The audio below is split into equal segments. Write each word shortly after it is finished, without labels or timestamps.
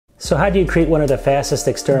So how do you create one of the fastest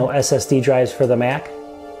external SSD drives for the Mac?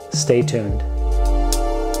 Stay tuned.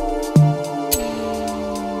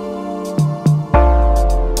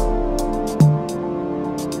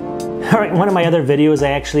 Alright, one of my other videos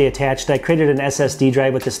I created an SSD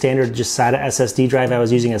drive with the standard just SATA SSD drive. I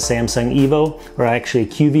was using a Samsung Evo, or actually a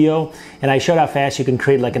QVO, and I showed how fast you can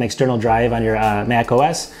create like an external drive on your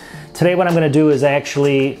macOS. Today what I'm going to do is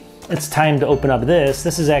it's time to open up this.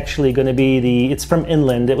 This is actually going to be it's from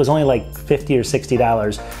Inland. It was only like $50 or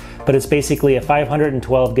 $60, but it's basically a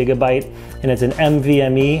 512 gigabyte, and it's an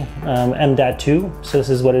NVMe M.2. So this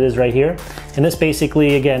is what it is right here. And this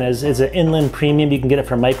basically, again, is an Inland Premium. You can get it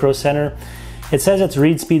from Micro Center. It says its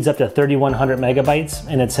read speed's up to 3,100 megabytes,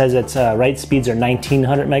 and it says its write speeds are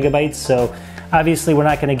 1,900 megabytes. So obviously we're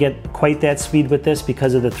not going to get quite that speed with this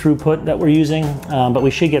because of the throughput that we're using, but we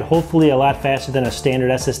should get hopefully a lot faster than a standard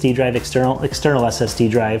SSD drive, external SSD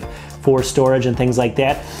drive for storage and things like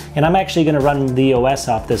that. And I'm actually going to run the OS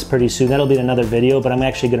off this pretty soon. That'll be in another video, but I'm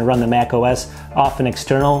actually going to run the Mac OS off an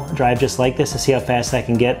external drive just like this to see how fast I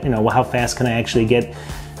can get, how fast can I actually get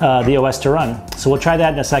the OS to run. So we'll try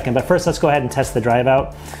that in a second, but first let's go ahead and test the drive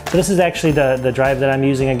out. So this is actually the drive that I'm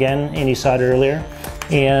using again, and you saw it earlier.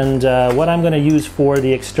 And what I'm going to use for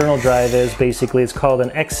the external drive is basically, it's called an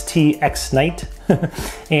XT-XINTE.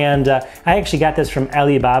 And I actually got this from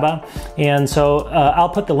Alibaba. And so I'll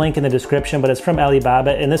put the link in the description, but it's from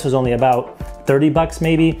Alibaba, and this was only about 30 bucks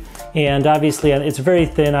maybe. And obviously it's very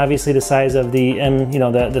thin, obviously the size of the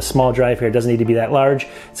the small drive here. It doesn't need to be that large.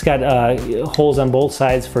 It's got holes on both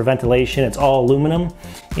sides for ventilation. It's all aluminum.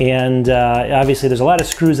 And obviously there's a lot of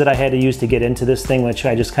screws that I had to use to get into this thing, which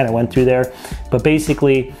I just kind of went through there. But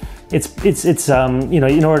basically it's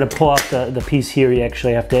in order to pull out the piece here, you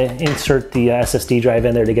actually have to insert the SSD drive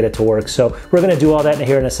in there to get it to work. So we're going to do all that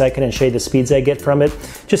here in a second and show you the speeds I get from it.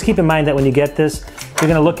 Just keep in mind that when you get this, you're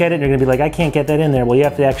going to look at it and you're going to be like, I can't get that in there. Well, you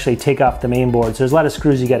have to actually take off the main board. So there's a lot of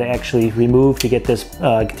screws you got to actually remove to get this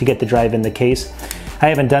to get the drive in the case. I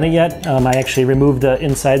haven't done it yet. I actually removed the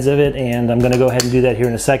insides of it, and I'm going to go ahead and do that here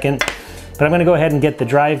in a second. But I'm going to go ahead and get the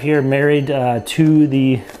drive here married to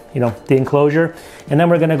the enclosure, and then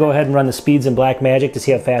we're going to go ahead and run the speeds in Blackmagic to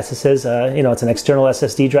see how fast this is. It's an external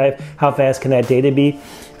SSD drive. How fast can that data be?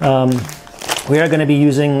 We are going to be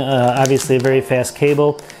using obviously a very fast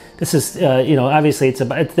cable. This is obviously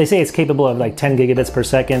they say it's capable of like 10 gigabits per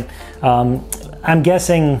second. I'm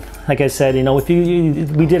guessing, like I said,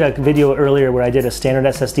 we did a video earlier where I did a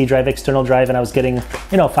standard SSD drive, external drive, and I was getting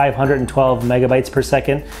 512 megabytes per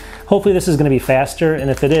second. Hopefully this is going to be faster, and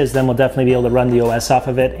if it is, then we'll definitely be able to run the OS off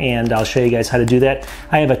of it, and I'll show you guys how to do that.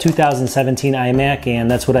 I have a 2017 iMac, and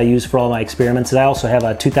that's what I use for all my experiments, and I also have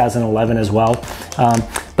a 2011 as well.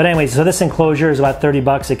 But anyway, so this enclosure is about 30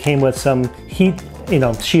 bucks. It came with some heat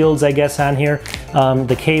shields, I guess, on here,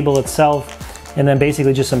 the cable itself, and then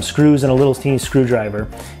basically just some screws and a little teeny screwdriver.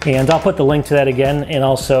 And I'll put the link to that again, and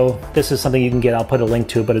also this is something you can get, I'll put a link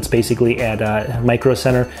to, but it's basically at Micro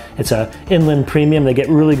Center. It's a Inland Premium. They get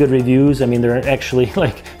really good reviews. I mean, they're actually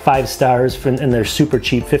like 5 stars, and they're super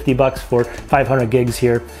cheap, 50 bucks for 500 gigs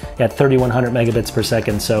here at 3,100 megabits per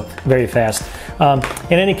second, so very fast.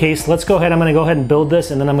 In any case, let's go ahead. I'm gonna go ahead and build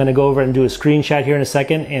this, and then I'm gonna go over and do a screenshot here in a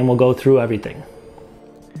second, and we'll go through everything.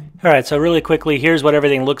 Alright, so really quickly, here's what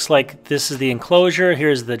everything looks like. This is the enclosure,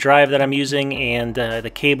 here's the drive that I'm using, and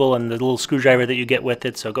the cable and the little screwdriver that you get with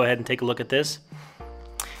it, so go ahead and take a look at this.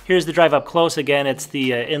 Here's the drive up close. Again, it's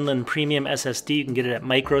the Inland Premium SSD. You can get it at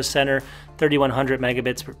Micro Center, 3,100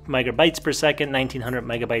 megabytes per second, 1,900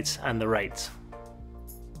 megabytes on the writes.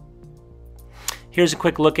 Here's a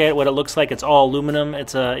quick look at what it looks like. It's all aluminum.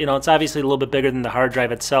 It's it's obviously a little bit bigger than the hard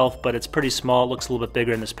drive itself, but it's pretty small. It looks a little bit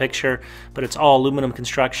bigger in this picture, but it's all aluminum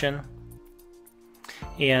construction.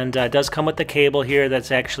 And it does come with the cable here.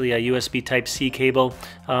 That's actually a USB Type-C cable,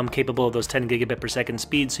 capable of those 10 gigabit per second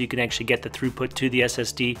speeds, so you can actually get the throughput to the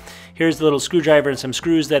SSD. Here's the little screwdriver and some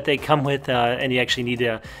screws that they come with, and you actually need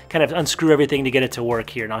to kind of unscrew everything to get it to work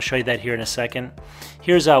here, and I'll show you that here in a second.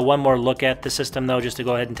 Here's one more look at the system, though, just to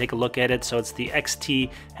go ahead and take a look at it. So it's the XT-XINTE,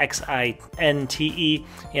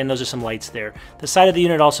 and those are some lights there. The side of the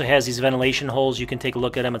unit also has these ventilation holes. You can take a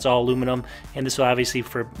look at them. It's all aluminum, and this will obviously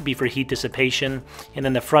be for heat dissipation. And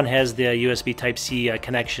then the front has the USB Type-C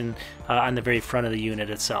connection on the very front of the unit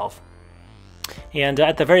itself. And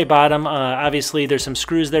at the very bottom, obviously there's some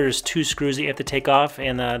screws there. There's 2 screws that you have to take off,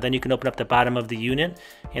 and then you can open up the bottom of the unit,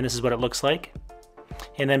 and this is what it looks like.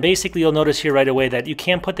 And then basically you'll notice here right away that you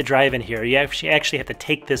can't put the drive in here. You actually have to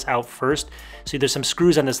take this out first. So there's some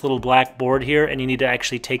screws on this little black board here, and you need to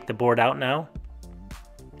actually take the board out now.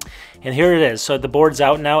 And here it is. So the board's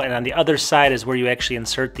out now, and on the other side is where you actually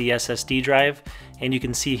insert the SSD drive. and you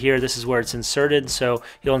can see here this is where it's inserted. So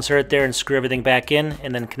you'll insert it there and screw everything back in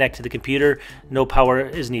and then connect to the computer. No power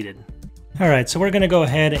is needed. Alright, so we're going to go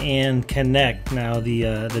ahead and connect now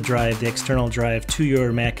the drive, the external drive, to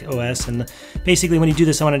your Mac OS. And basically when you do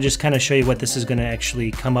this, I want to just kind of show you what this is going to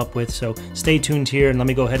actually come up with. So stay tuned here and let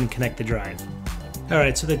me go ahead and connect the drive.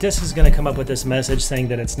 Alright, so the disk is going to come up with this message saying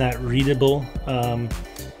that it's not readable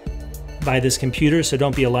by this computer, so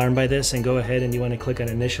don't be alarmed by this, and go ahead and you want to click on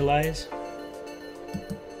Initialize.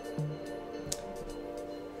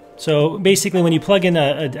 So basically when you plug in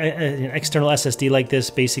an external SSD like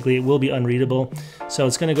this, basically it will be unreadable. So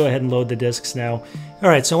it's going to go ahead and load the disks now.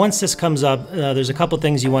 Alright, so once this comes up, there's a couple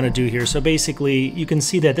things you want to do here. So basically you can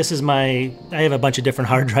see that this is I have a bunch of different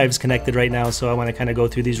hard drives connected right now, so I want to kind of go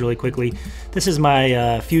through these really quickly. This is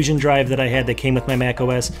my Fusion drive that I had that came with my Mac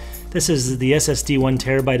OS. This is the SSD 1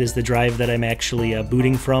 terabyte is the drive that I'm actually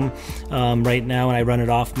booting from right now, and I run it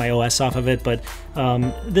off my OS off of it. But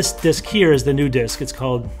this disk here is the new disk. It's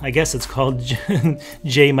called, I guess it's called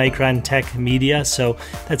J Micron Tech Media. So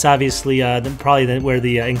that's obviously probably where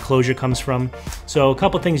the enclosure comes from. So a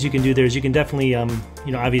couple things you can do there is you can definitely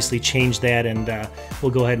obviously change that, and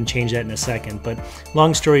we'll go ahead and change that in a second. But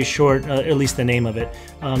long story short, at least the name of it.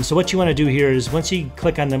 So what you want to do here is once you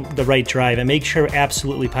click on the right drive, and make sure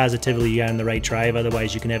absolutely positively you're on the right drive,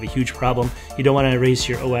 otherwise you can have a huge problem. You don't want to erase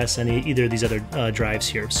your OS on either of these other drives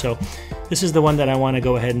here. So this is the one that I want to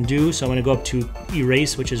go ahead and do. So I'm going to go up to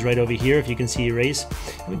Erase, which is right over here, if you can see Erase.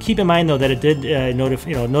 Keep in mind though that it did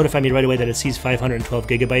notify me right away that it sees 512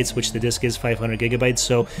 gigabytes, which the disk is 500 gigabytes,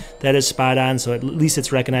 so that is spot on. So at least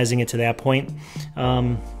it's recognizing it to that point.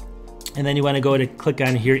 And then you want to go to click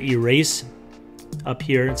on here, Erase, up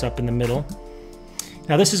here, it's up in the middle.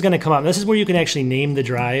 Now this is going to come up. This is where you can actually name the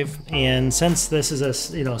drive, and since this is a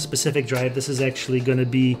specific drive, this is actually going to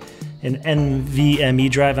be an NVMe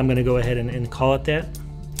drive. I'm going to go ahead and call it that.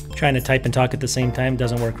 Trying to type and talk at the same time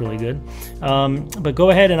doesn't work really good. But go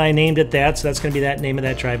ahead, and I named it that, so that's going to be that name of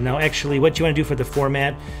that drive. Now actually what you want to do for the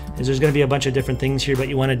format is there's going to be a bunch of different things here, but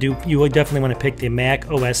you would definitely want to pick the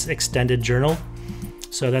Mac OS Extended Journal.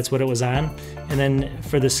 So that's what it was on. And then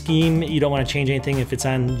for the scheme, you don't want to change anything. If it's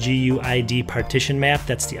on GUID partition map,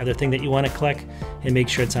 that's the other thing that you want to click, and make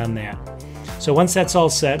sure it's on that. So once that's all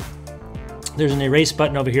set, there's an erase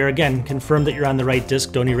button over here. Again, confirm that you're on the right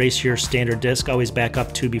disk. Don't erase your standard disk. Always back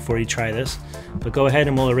up to before you try this. But go ahead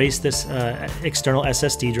and we'll erase this external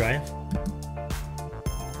SSD drive.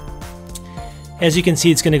 As you can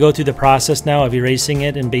see, it's going to go through the process now of erasing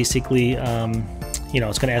it, and basically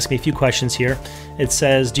it's going to ask me a few questions here. It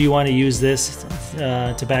says, do you want to use this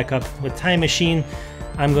to back up with Time Machine?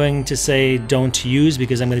 I'm going to say don't use,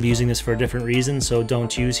 because I'm going to be using this for a different reason, so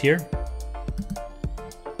don't use here.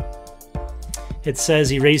 It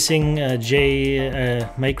says erasing J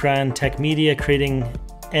Micron Tech Media, creating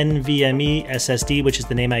NVMe SSD, which is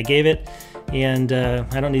the name I gave it. And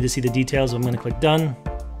I don't need to see the details, so I'm going to click done.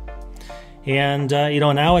 And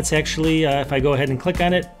now it's actually, if I go ahead and click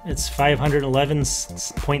on it, it's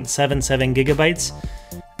 511.77 gigabytes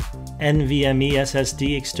NVMe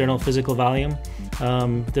SSD external physical volume.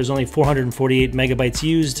 There's only 448 megabytes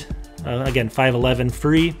used, again 511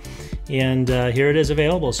 free, and here it is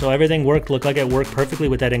available. So everything looked like it worked perfectly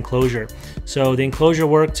with that enclosure. So the enclosure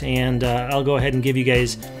worked, and I'll go ahead and give you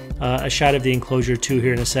guys a shot of the enclosure too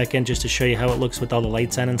here in a second, just to show you how it looks with all the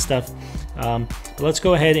lights on and stuff. But let's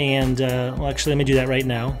go ahead and, well actually let me do that right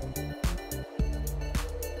now.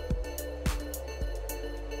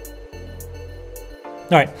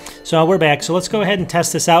 Alright, so we're back. So let's go ahead and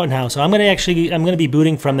test this out now. So I'm going to be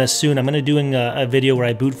booting from this soon. I'm going to be doing a video where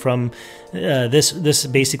I boot from this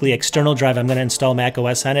basically external drive. I'm going to install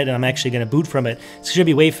macOS on it, and I'm actually going to boot from it. It should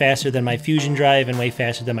be way faster than my Fusion drive and way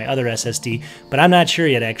faster than my other SSD, but I'm not sure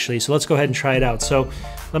yet actually. So let's go ahead and try it out. So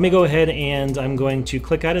let me go ahead, and I'm going to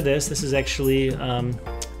click out of this. This is actually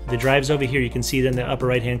the drive's over here. You can see it in the upper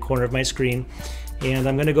right hand corner of my screen. And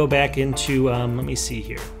I'm going to go back into, let me see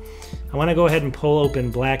here. I want to go ahead and pull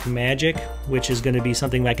open Blackmagic, which is going to be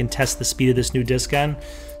something I can test the speed of this new disk on.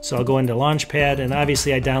 So I'll go into Launchpad, and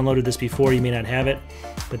obviously I downloaded this before, you may not have it,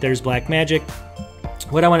 but there's Blackmagic.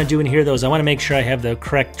 What I want to do in here though is I want to make sure I have the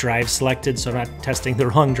correct drive selected, so I'm not testing the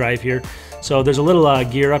wrong drive here. So there's a little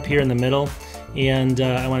gear up here in the middle, and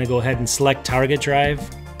I want to go ahead and select Target Drive.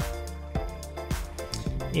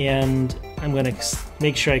 And I'm going to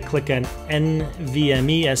make sure I click on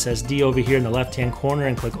NVMe SSD over here in the left-hand corner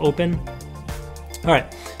and click Open.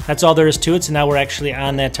 Alright, that's all there is to it. So now we're actually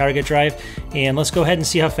on that target drive. And let's go ahead and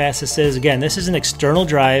see how fast this is. Again, this is an external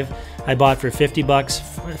drive I bought for 50 bucks,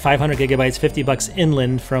 500 gigabytes, 50 bucks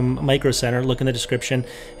inland from Micro Center. Look in the description.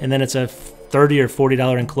 And then it's a $30 or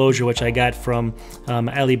 $40 enclosure, which I got from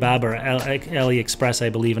Alibaba or AliExpress, I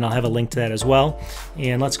believe, and I'll have a link to that as well.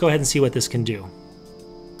 And let's go ahead and see what this can do.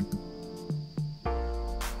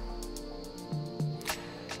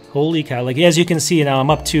 Holy cow, like as you can see now, I'm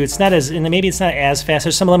up to, it's not as, and maybe it's not as fast,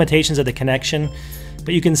 there's some limitations of the connection,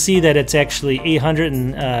 but you can see that it's actually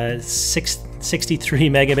 863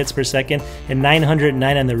 megabits per second and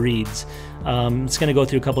 909 on the reads. It's going to go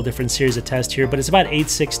through a couple different series of tests here, but it's about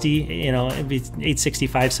 860, you know, it'd be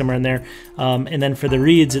 865 somewhere in there. And then for the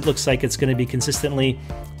reads, it looks like it's going to be consistently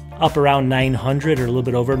up around 900 or a little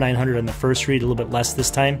bit over 900 on the first read, a little bit less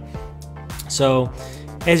this time. So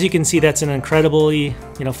as you can see, that's an incredibly,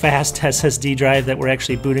 you know, fast SSD drive that we're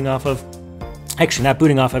actually booting off of. Actually, not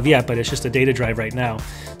booting off of yet, but it's just a data drive right now.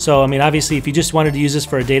 So, I mean, obviously, if you just wanted to use this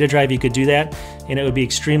for a data drive, you could do that, and it would be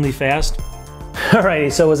extremely fast.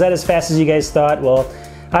 Alrighty, so was that as fast as you guys thought? Well,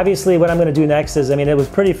 obviously what I'm going to do next is, I mean, it was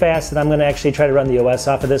pretty fast, and I'm going to actually try to run the OS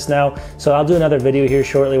off of this now. So I'll do another video here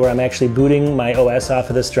shortly where I'm actually booting my OS off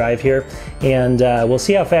of this drive here, and we'll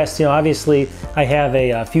see how fast, you know, obviously I have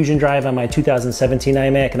a Fusion drive on my 2017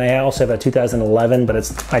 iMac, and I also have a 2011, but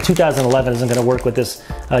my 2011 isn't going to work with this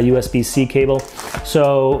USB-C cable.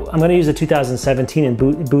 So I'm going to use the 2017 and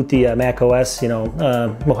boot the macOS, you know,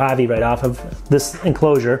 Mojave right off of this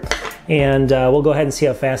enclosure. And we'll go ahead and see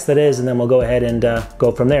how fast that is, and then we'll go ahead and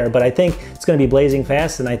go from there. But I think it's going to be blazing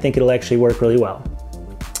fast, and I think it'll actually work really well.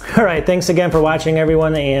 All right, thanks again for watching,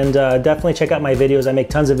 everyone, and definitely check out my videos. I make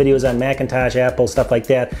tons of videos on Macintosh, Apple, stuff like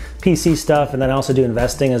that, PC stuff, and then I also do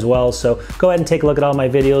investing as well. So go ahead and take a look at all my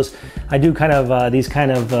videos. I do kind of these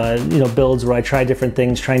kind of you know, builds where I try different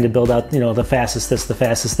things, trying to build out, you know, the fastest this, the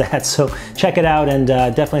fastest that. So check it out, and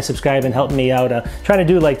definitely subscribe and help me out. Trying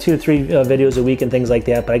to do like 2 or 3 videos a week and things like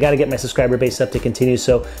that, but I got to get my subscriber base up to continue.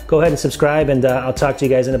 So go ahead and subscribe, and I'll talk to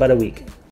you guys in about a week.